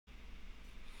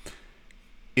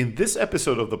In this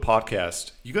episode of the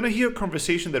podcast, you're going to hear a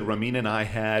conversation that Ramin and I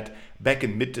had back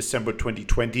in mid-December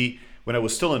 2020 when I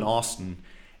was still in Austin,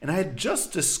 and I had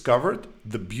just discovered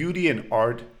the beauty and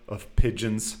art of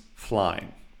pigeons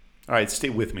flying. All right, stay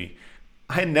with me.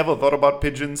 I had never thought about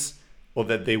pigeons or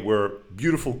that they were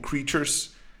beautiful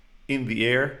creatures in the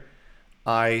air.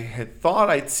 I had thought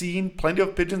I'd seen plenty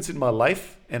of pigeons in my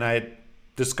life, and I had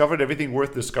discovered everything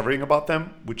worth discovering about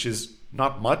them, which is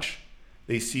not much.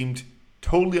 They seemed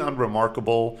totally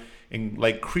unremarkable and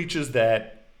like creatures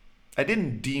that I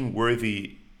didn't deem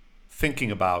worthy thinking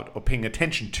about or paying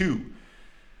attention to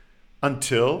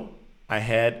until I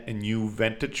had a new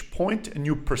vantage point, a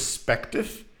new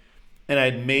perspective, and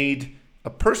I'd made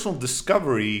a personal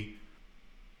discovery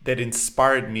that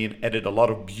inspired me and added a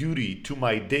lot of beauty to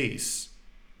my days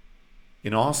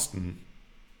in Austin.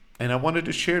 And I wanted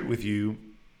to share it with you.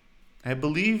 I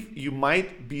believe you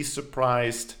might be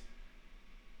surprised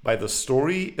by the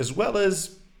story, as well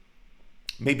as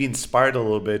maybe inspired a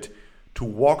little bit to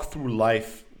walk through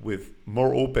life with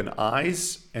more open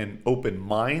eyes and open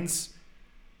minds,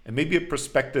 and maybe a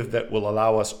perspective that will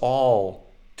allow us all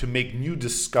to make new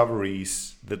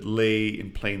discoveries that lay in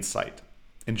plain sight.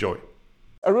 Enjoy.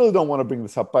 I really don't want to bring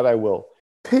this up, but I will.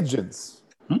 Pigeons.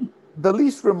 The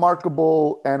least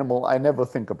remarkable animal I never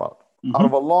think about. Out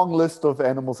of a long list of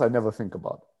animals I never think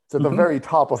about. It's at the very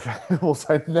top of animals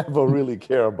I never really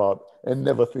care about and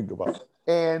never think about.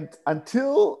 And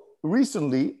until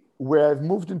recently, where I've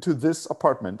moved into this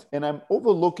apartment and I'm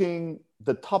overlooking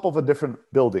the top of a different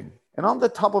building. And on the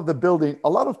top of the building, a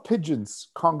lot of pigeons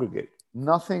congregate.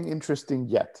 Nothing interesting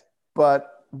yet.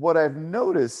 But what I've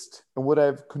noticed and what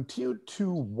I've continued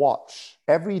to watch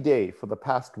every day for the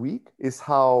past week is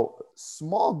how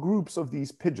small groups of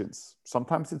these pigeons,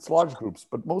 sometimes it's large groups,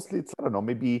 but mostly it's, I don't know,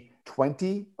 maybe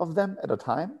 20 of them at a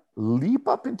time, leap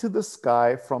up into the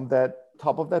sky from that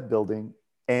top of that building,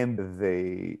 and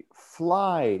they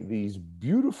fly these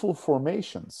beautiful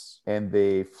formations, and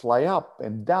they fly up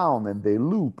and down, and they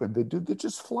loop, and they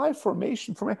just fly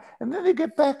formation, and then they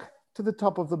get back to the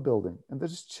top of the building and they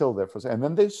just chill there for a second. And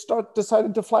then they start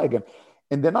deciding to fly again.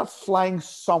 And they're not flying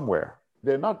somewhere.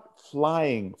 They're not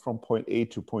flying from point A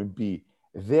to point B.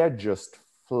 They're just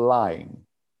flying.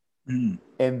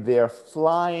 And they're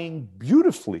flying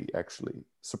beautifully, actually,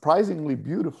 surprisingly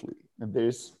beautifully. And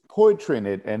there's poetry in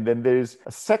it. And then there's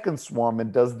a second swarm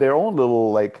and does their own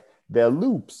little, like, their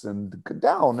loops and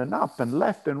down and up and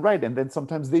left and right. And then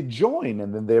sometimes they join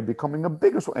and then they're becoming a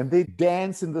bigger swarm and they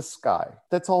dance in the sky.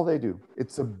 That's all they do.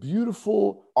 It's a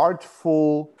beautiful,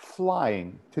 artful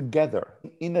flying together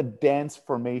in a dance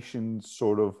formation,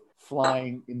 sort of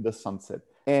flying in the sunset.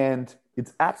 And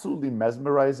it's absolutely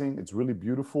mesmerizing. It's really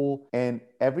beautiful. And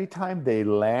every time they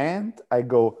land, I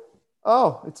go,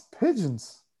 oh, it's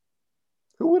pigeons.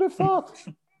 Who would have thought?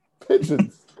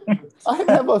 Pigeons. I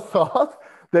never thought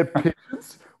that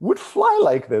pigeons would fly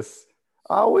like this.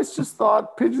 I always just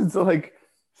thought pigeons are like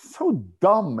so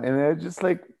dumb and they're just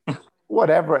like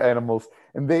whatever animals.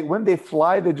 And when they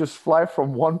fly, they just fly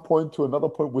from one point to another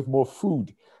point with more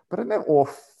food. But I never, or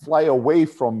fly away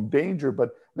from danger,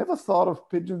 but never thought of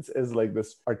pigeons as like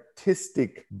this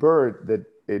artistic bird that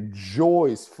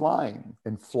enjoys flying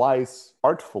and flies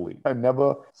artfully. I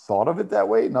never thought of it that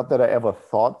way. Not that I ever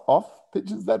thought of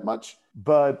pigeons that much,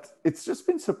 but it's just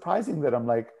been surprising that I'm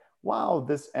like, wow,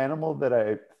 this animal that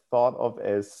I thought of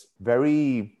as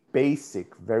very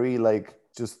basic, very like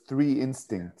just three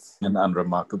instincts. And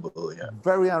unremarkable, yeah.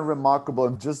 Very unremarkable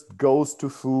and just goes to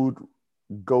food,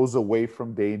 goes away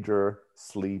from danger,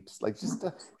 sleeps, like just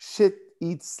a shit,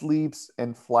 eats, sleeps,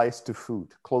 and flies to food,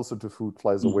 closer to food,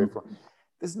 flies away from.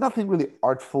 There's nothing really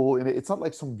artful in it. It's not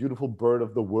like some beautiful bird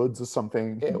of the woods or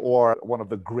something, or one of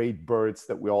the great birds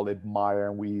that we all admire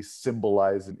and we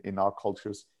symbolize in our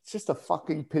cultures. It's just a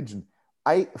fucking pigeon.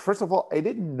 First of all, I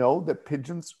didn't know that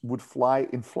pigeons would fly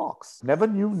in flocks. Never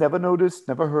knew, never noticed,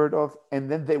 never heard of. And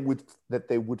then they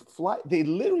would fly. They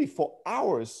literally for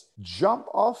hours jump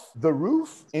off the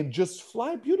roof and just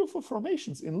fly beautiful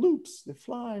formations in loops. They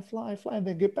fly, fly, fly, and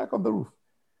then get back on the roof.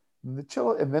 And they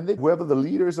chill, and then whoever the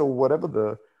leaders or whatever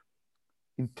the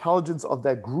intelligence of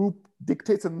that group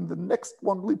dictates, and the next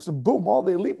one leaps, and boom, all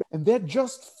they leap, and they're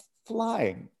just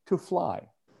flying to fly.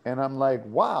 And I'm like,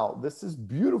 wow, this is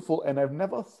beautiful, and I've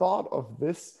never thought of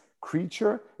this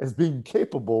creature as being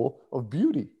capable of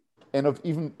beauty and of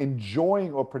even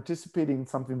enjoying or participating in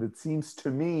something that seems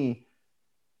to me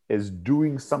as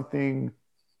doing something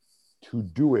to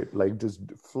do it, like just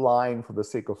flying for the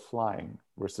sake of flying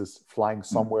versus flying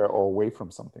somewhere or away from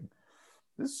something.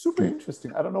 This is super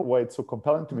interesting. I don't know why it's so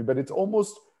compelling to me, but it's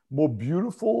almost more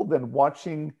beautiful than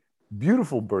watching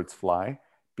beautiful birds fly,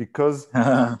 because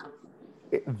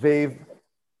they've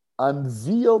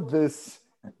unveiled this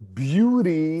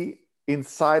beauty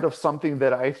inside of something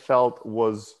that I felt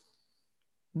was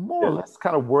more or less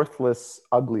kind of worthless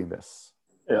ugliness.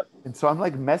 Yeah. And so I'm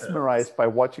like mesmerized by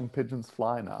watching pigeons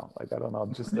fly now. Like, I don't know,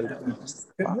 I'm just like,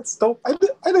 that's dope.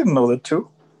 I didn't know that too.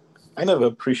 I never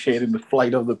appreciated the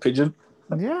flight of the pigeon.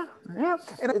 yeah.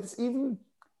 And it's even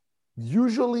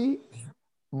usually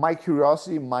my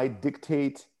curiosity might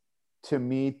dictate to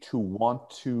me to want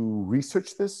to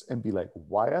research this and be like,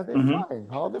 why are they flying?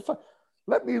 How are they flying?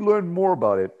 Let me learn more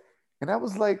about it. And I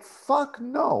was like, fuck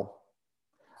no.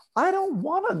 I don't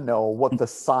want to know what the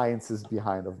science is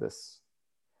behind of this.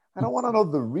 I don't want to know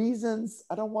the reasons.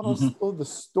 I don't want to know the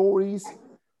stories.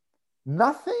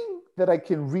 Nothing that I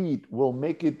can read will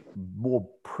make it more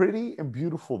pretty and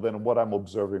beautiful than what I'm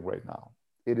observing right now.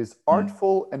 It is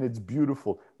artful and it's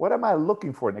beautiful. What am I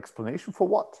looking for? An explanation for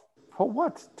what? For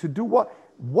what? To do what?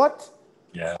 What?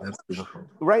 Yeah, that's beautiful.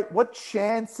 Right? What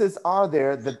chances are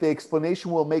there that the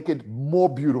explanation will make it more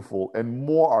beautiful and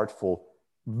more artful?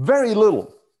 Very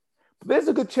little. But there's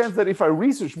a good chance that if I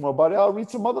research more about it, I'll read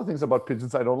some other things about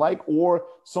pigeons I don't like, or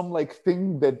some like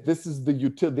thing that this is the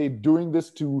utility, they're doing this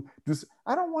to do.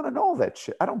 I don't want to know that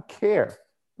shit. I don't care.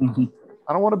 I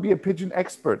don't want to be a pigeon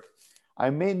expert. I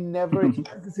may never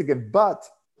experience this again, but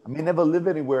I may never live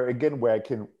anywhere again where I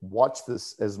can watch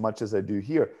this as much as I do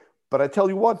here. But I tell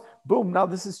you what, boom, now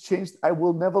this has changed. I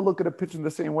will never look at a pigeon the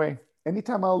same way.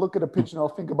 Anytime I'll look at a pigeon, I'll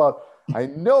think about, I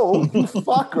know you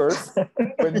fuckers,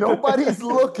 when nobody's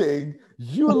looking,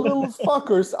 you little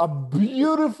fuckers are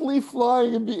beautifully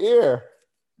flying in the air,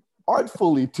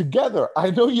 artfully, together.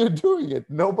 I know you're doing it.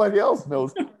 Nobody else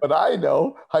knows, but I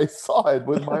know. I saw it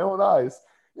with my own eyes.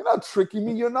 You're not tricking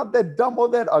me. You're not that dumb or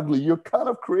that ugly. You're kind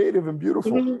of creative and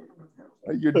beautiful.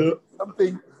 You're doing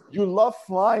something. You love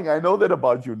flying. I know that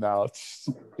about you now.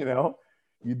 You know,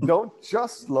 you don't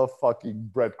just love fucking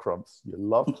breadcrumbs. You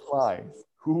love flying.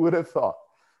 Who would have thought?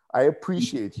 I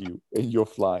appreciate you and your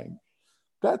flying.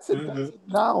 That's it. That's it.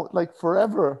 Now, like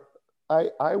forever,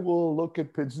 I will look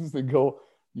at pigeons and go,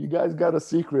 you guys got a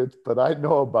secret, but I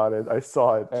know about it. I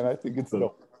saw it, and I think it's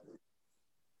dope.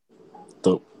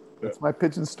 Dope. That's my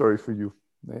pigeon story for you.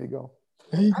 There you go.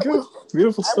 There you go.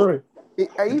 Beautiful story.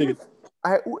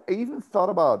 I even thought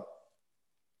about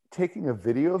taking a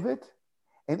video of it,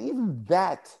 and even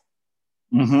that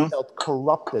felt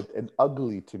corrupted and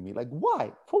ugly to me. Like,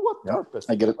 why? For what purpose?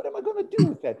 I get it. What am I going to do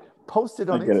with that? Post it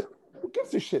on Instagram. Who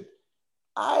gives a shit?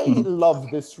 I love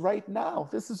this right now.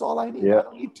 This is all I need. I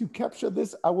don't need to capture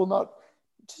this. I will not.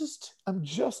 I'm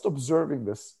just observing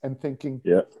this and thinking,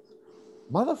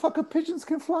 motherfucker, pigeons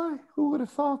can fly. Who would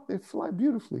have thought they fly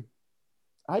beautifully?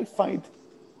 I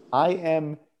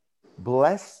am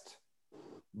blessed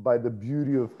by the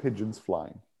beauty of pigeons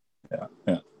flying.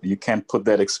 Yeah. You can't put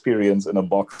that experience in a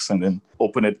box and then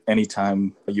open it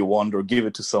anytime you want or give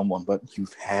it to someone, but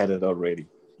you've had it already.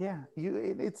 Yeah,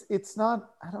 it's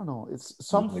not. I don't know. It's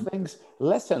some things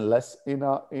less and less in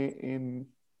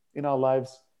our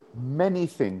lives. Many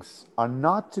things are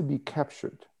not to be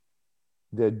captured;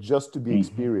 they're just to be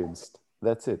experienced.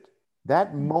 That's it.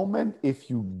 That moment, if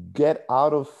you get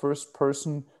out of first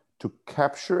person to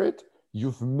capture it,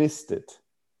 you've missed it.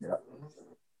 Yeah.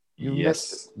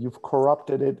 Missed it. You've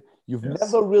corrupted it. You've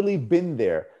never really been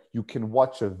there. You can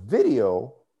watch a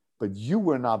video, but you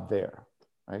were not there.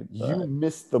 Right? You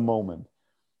missed the moment.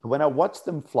 When I watch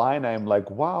them fly and I'm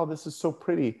like, wow, this is so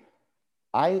pretty.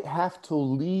 I have to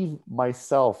leave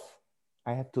myself.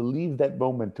 I have to leave that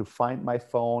moment to find my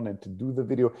phone and to do the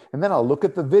video. And then I'll look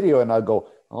at the video and I'll go,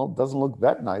 oh, it doesn't look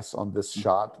that nice on this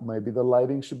shot. Maybe the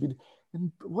lighting should be.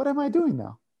 And what am I doing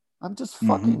now? I'm just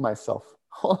fucking myself.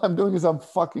 All I'm doing is I'm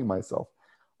fucking myself.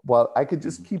 Well, I could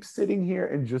just keep sitting here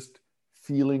and just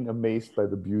feeling amazed by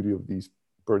the beauty of these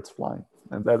birds flying.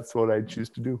 And that's what I choose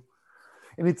to do.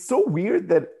 And it's so weird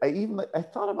that I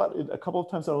thought about it a couple of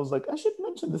times. I was like, I should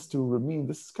mention this to Ramin.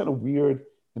 This is kind of weird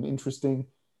and interesting.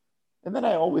 And then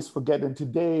I always forget. And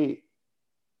today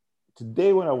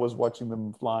when I was watching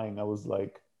them flying, I was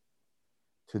like,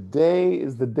 today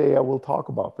is the day I will talk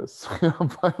about this. I'm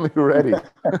finally ready.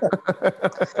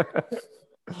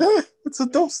 It's a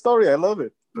dope story. I love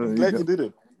it. I'm glad you did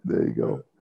it. There you go.